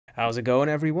How's it going,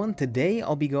 everyone? Today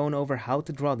I'll be going over how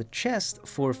to draw the chest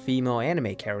for female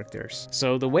anime characters.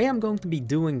 So the way I'm going to be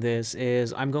doing this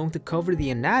is I'm going to cover the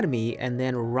anatomy, and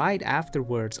then right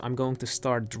afterwards I'm going to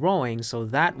start drawing, so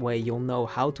that way you'll know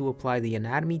how to apply the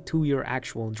anatomy to your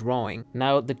actual drawing.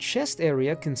 Now the chest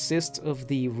area consists of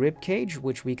the ribcage,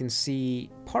 which we can see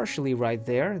partially right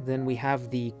there. Then we have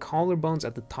the collarbones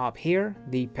at the top here,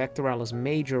 the pectoralis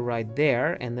major right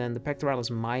there, and then the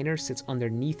pectoralis minor sits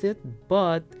underneath it,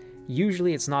 but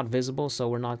usually it's not visible, so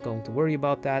we're not going to worry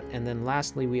about that. And then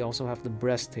lastly, we also have the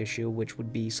breast tissue, which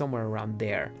would be somewhere around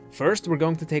there. First, we're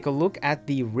going to take a look at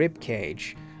the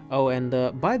ribcage. Oh,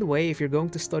 and by the way, if you're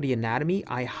going to study anatomy,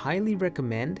 I highly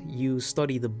recommend you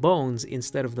study the bones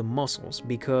instead of the muscles,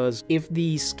 because if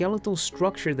the skeletal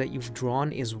structure that you've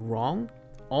drawn is wrong,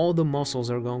 all the muscles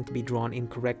are going to be drawn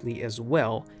incorrectly as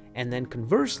well. And then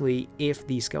conversely, if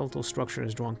the skeletal structure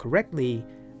is drawn correctly,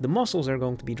 the muscles are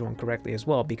going to be drawn correctly as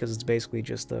well, because it's basically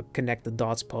just a connect the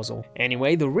dots puzzle.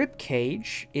 Anyway, the rib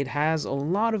cage, it has a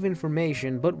lot of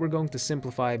information, but we're going to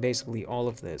simplify basically all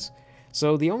of this.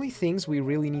 So the only things we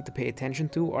really need to pay attention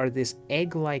to are this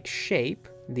egg-like shape.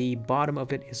 The bottom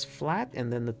of it is flat,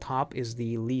 and then the top is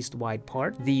the least wide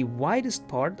part. The widest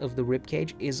part of the rib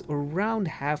cage is around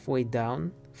halfway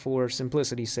down. For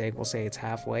simplicity's sake, we'll say it's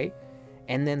halfway.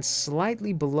 And then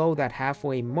slightly below that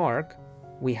halfway mark,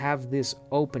 we have this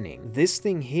opening. This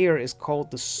thing here is called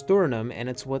the sternum, and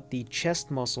it's what the chest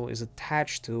muscle is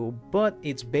attached to, but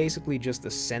it's basically just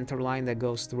a center line that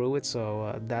goes through it,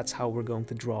 so that's how we're going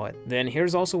to draw it. Then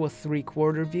here's also a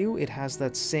 3/4 view. It has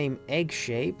that same egg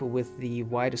shape, with the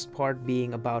widest part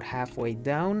being about halfway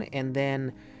down. And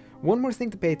then one more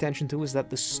thing to pay attention to is that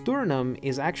the sternum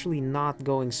is actually not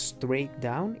going straight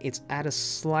down, it's at a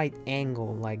slight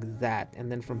angle like that,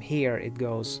 and then from here it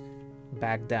goes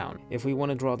back down. If we want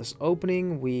to draw this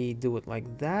opening, we do it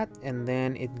like that, and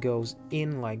then it goes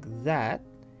in like that,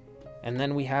 and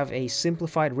then we have a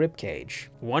simplified rib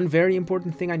cage. One very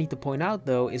important thing I need to point out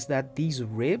though is that these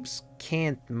ribs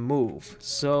can't move,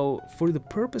 so for the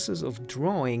purposes of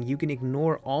drawing you can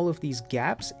ignore all of these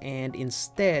gaps and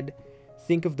instead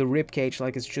think of the rib cage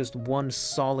like it's just one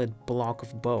solid block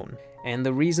of bone. And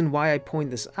the reason why I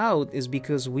point this out is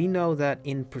because we know that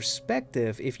in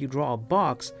perspective, if you draw a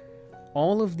box,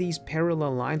 all of these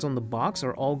parallel lines on the box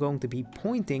are all going to be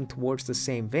pointing towards the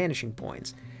same vanishing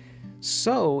points.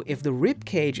 So if the rib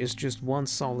cage is just one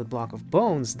solid block of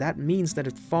bones, that means that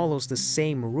it follows the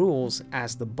same rules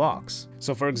as the box.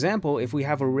 So for example, if we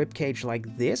have a rib cage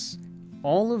like this,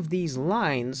 all of these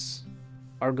lines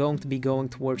are going to be going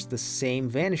towards the same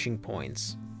vanishing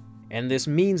points. And this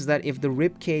means that if the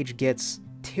rib cage gets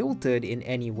tilted in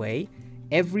any way,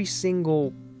 every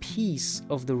single piece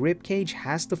of the rib cage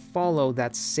has to follow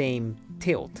that same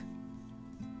tilt.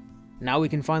 Now we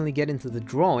can finally get into the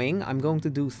drawing. I'm going to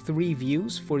do 3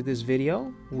 views for this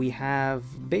video. We have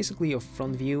basically a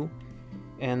front view,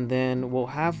 and then we'll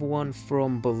have one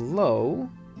from below.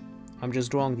 I'm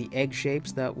just drawing the egg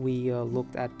shapes that we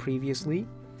looked at previously,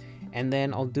 and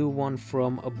then I'll do one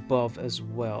from above as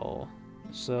well.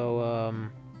 So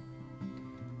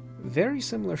very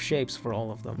similar shapes for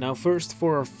all of them. Now first,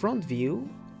 for our front view,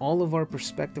 all of our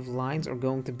perspective lines are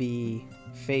going to be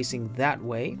facing that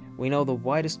way. We know the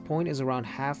widest point is around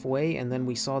halfway, and then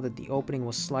we saw that the opening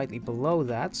was slightly below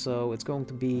that, so it's going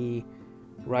to be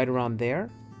right around there.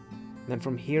 Then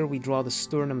from here we draw the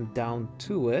sternum down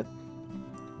to it.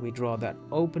 We draw that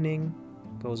opening,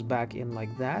 goes back in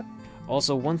like that.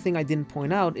 Also, one thing I didn't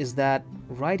point out is that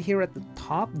right here at the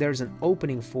top there's an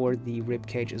opening for the rib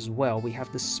cage as well. We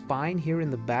have the spine here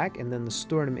in the back and then the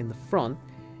sternum in the front.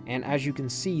 And as you can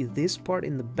see, this part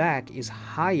in the back is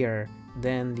higher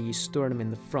than the sternum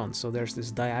in the front, so there's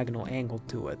this diagonal angle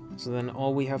to it. So then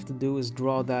all we have to do is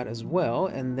draw that as well,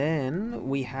 and then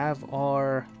we have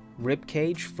our rib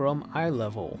cage from eye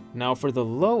level. Now for the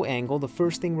low angle, the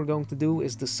first thing we're going to do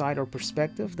is decide our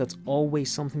perspective. That's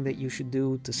always something that you should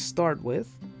do to start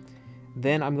with.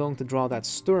 Then I'm going to draw that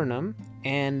sternum,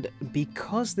 and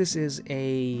because this is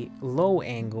a low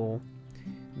angle,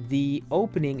 the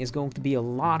opening is going to be a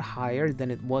lot higher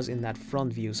than it was in that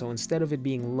front view. So instead of it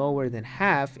being lower than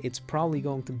half, it's probably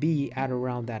going to be at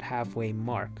around that halfway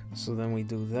mark. So then we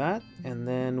do that, and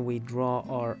then we draw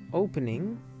our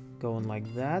opening going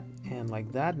like that and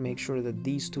like that. Make sure that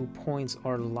these 2 points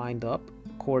are lined up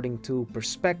according to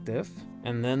perspective.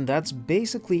 And then that's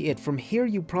basically it. From here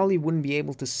you probably wouldn't be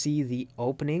able to see the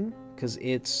opening because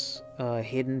it's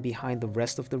hidden behind the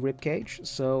rest of the ribcage,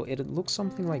 so it looks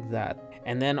something like that.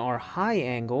 And then our high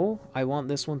angle, I want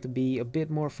this one to be a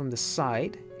bit more from the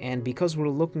side, and because we're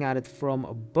looking at it from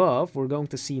above, we're going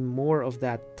to see more of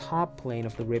that top plane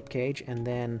of the ribcage, and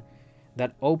then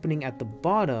that opening at the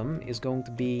bottom is going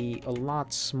to be a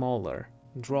lot smaller.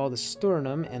 Draw the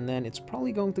sternum, and then it's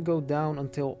probably going to go down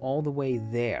until all the way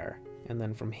there, and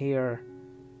then from here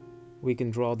we can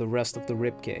draw the rest of the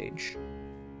ribcage.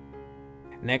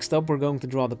 Next up, we're going to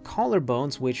draw the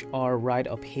collarbones, which are right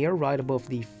up here, right above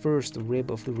the first rib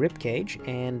of the ribcage,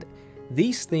 and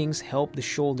these things help the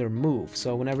shoulder move.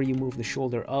 So whenever you move the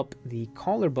shoulder up, the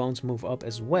collarbones move up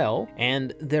as well,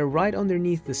 and they're right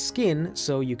underneath the skin,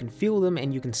 so you can feel them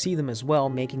and you can see them as well,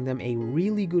 making them a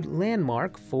really good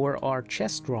landmark for our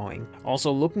chest drawing.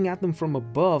 Also, looking at them from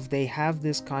above, they have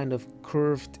this kind of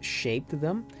curved shape to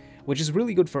them, which is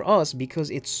really good for us because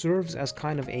it serves as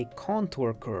kind of a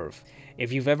contour curve.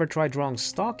 If you've ever tried drawing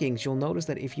stockings, you'll notice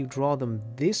that if you draw them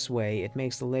this way, it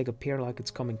makes the leg appear like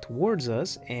it's coming towards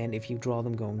us, and if you draw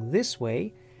them going this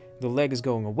way, the leg is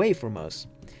going away from us.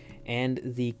 And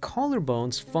the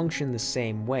collarbones function the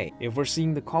same way. If we're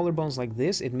seeing the collarbones like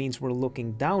this, it means we're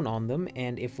looking down on them,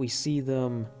 and if we see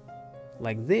them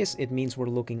like this, it means we're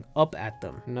looking up at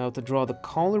them. Now, to draw the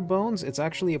collarbones, it's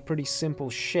actually a pretty simple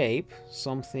shape.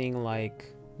 Something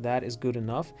like that is good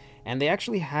enough, and they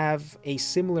actually have a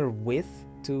similar width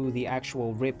to the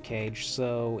actual rib cage,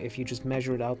 so if you just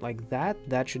measure it out like that,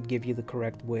 that should give you the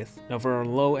correct width. Now for our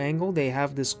low angle, they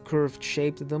have this curved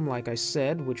shape to them, like I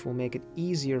said, which will make it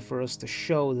easier for us to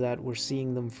show that we're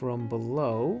seeing them from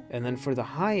below. And then for the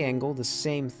high angle, the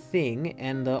same thing,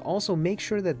 and also make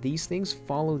sure that these things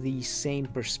follow the same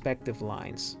perspective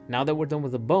lines. Now that we're done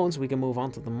with the bones, we can move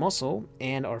on to the muscle,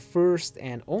 and our first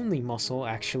and only muscle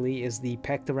actually is the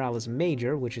pectoralis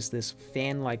major, which is this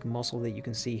fan-like muscle that you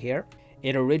can see here.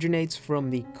 It originates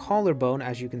from the collarbone,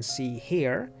 as you can see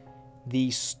here, the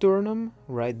sternum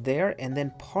right there, and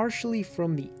then partially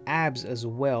from the abs as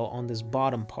well on this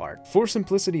bottom part. For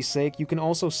simplicity's sake, you can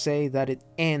also say that it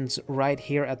ends right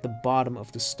here at the bottom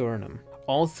of the sternum.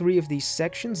 All three of these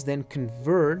sections then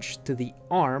converge to the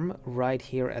arm right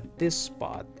here at this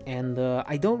spot. And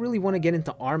I don't really want to get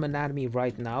into arm anatomy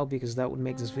right now because that would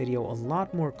make this video a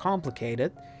lot more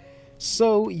complicated.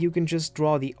 So you can just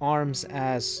draw the arms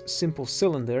as simple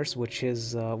cylinders, which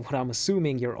is what I'm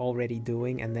assuming you're already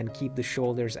doing, and then keep the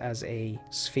shoulders as a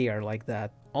sphere like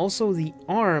that. Also, the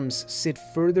arms sit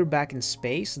further back in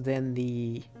space than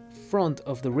the front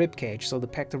of the ribcage, so the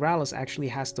pectoralis actually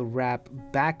has to wrap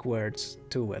backwards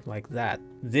to it like that.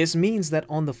 This means that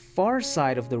on the far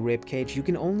side of the ribcage you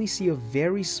can only see a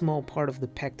very small part of the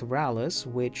pectoralis,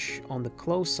 which on the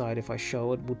close side, if I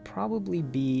show it, would probably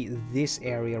be this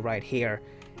area right here,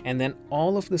 and then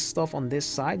all of the stuff on this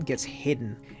side gets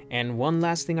hidden. And one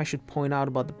last thing I should point out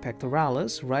about the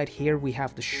pectoralis, right here we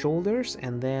have the shoulders,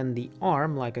 and then the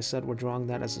arm, like I said, we're drawing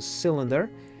that as a cylinder.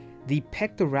 The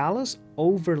pectoralis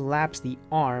overlaps the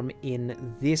arm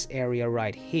in this area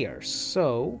right here,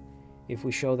 so if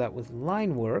we show that with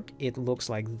line work, it looks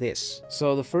like this.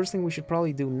 So the first thing we should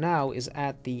probably do now is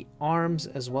add the arms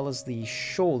as well as the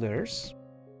shoulders.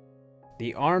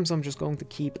 The arms I'm just going to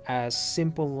keep as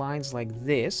simple lines like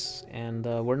this, and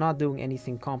we're not doing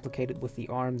anything complicated with the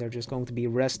arm, they're just going to be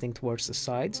resting towards the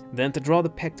sides. Then to draw the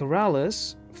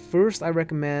pectoralis, first I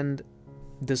recommend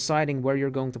deciding where you're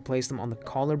going to place them on the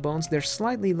collarbones. They're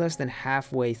slightly less than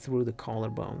halfway through the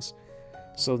collarbones.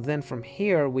 So then from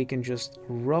here we can just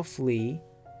roughly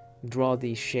draw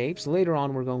these shapes. Later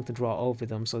on we're going to draw over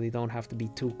them so they don't have to be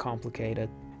too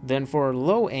complicated. Then for our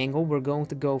low angle, we're going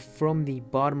to go from the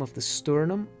bottom of the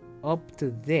sternum up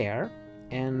to there.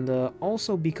 And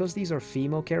also, because these are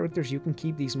female characters, you can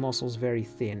keep these muscles very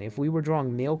thin. If we were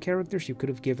drawing male characters, you could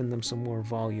have given them some more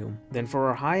volume. Then for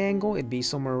our high angle, it'd be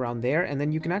somewhere around there, and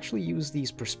then you can actually use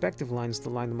these perspective lines to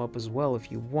line them up as well if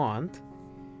you want.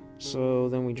 So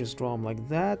then we just draw them like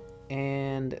that,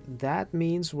 and that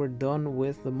means we're done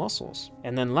with the muscles.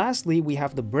 And then lastly, we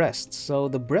have the breasts. So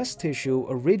the breast tissue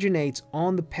originates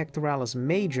on the pectoralis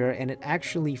major, and it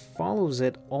actually follows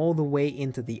it all the way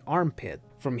into the armpit.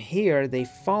 From here, they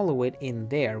follow it in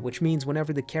there, which means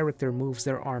whenever the character moves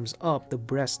their arms up, the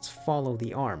breasts follow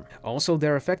the arm. Also,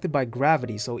 they're affected by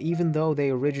gravity, so even though they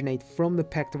originate from the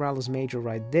pectoralis major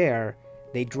right there,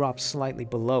 they drop slightly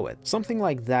below it. Something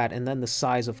like that, and then the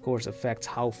size, of course, affects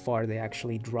how far they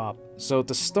actually drop. So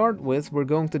to start with, we're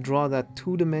going to draw that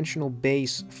two-dimensional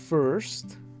base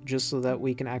first, just so that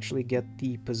we can actually get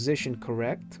the position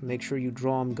correct. Make sure you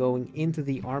draw them going into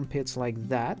the armpits like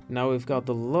that. Now we've got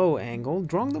the low angle.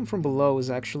 Drawing them from below is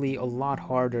actually a lot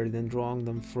harder than drawing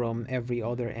them from every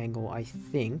other angle, I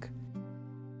think.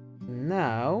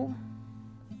 Now,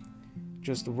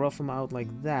 just rough them out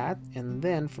like that, and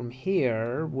then from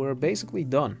here we're basically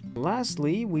done.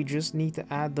 Lastly, we just need to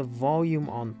add the volume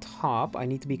on top. I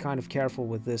need to be kind of careful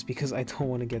with this because I don't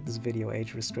want to get this video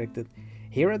age restricted.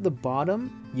 Here at the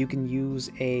bottom you can use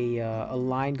a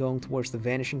line going towards the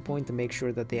vanishing point to make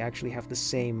sure that they actually have the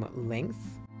same length.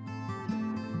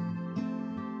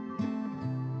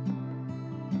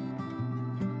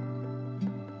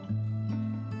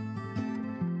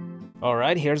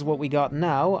 Alright, here's what we got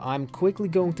now. I'm quickly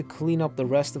going to clean up the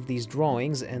rest of these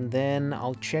drawings and then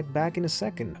I'll check back in a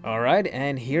second. Alright,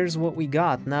 and here's what we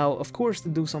got. Now, of course, to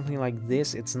do something like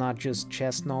this, it's not just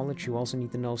chest knowledge. You also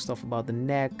need to know stuff about the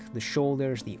neck, the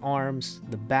shoulders, the arms,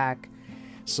 the back.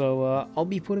 So I'll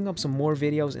be putting up some more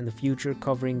videos in the future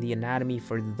covering the anatomy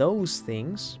for those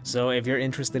things. So if you're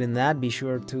interested in that, be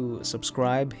sure to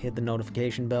subscribe, hit the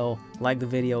notification bell, like the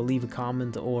video, leave a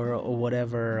comment or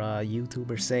whatever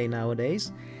YouTubers say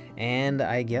nowadays. And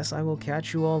I guess I will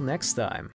catch you all next time.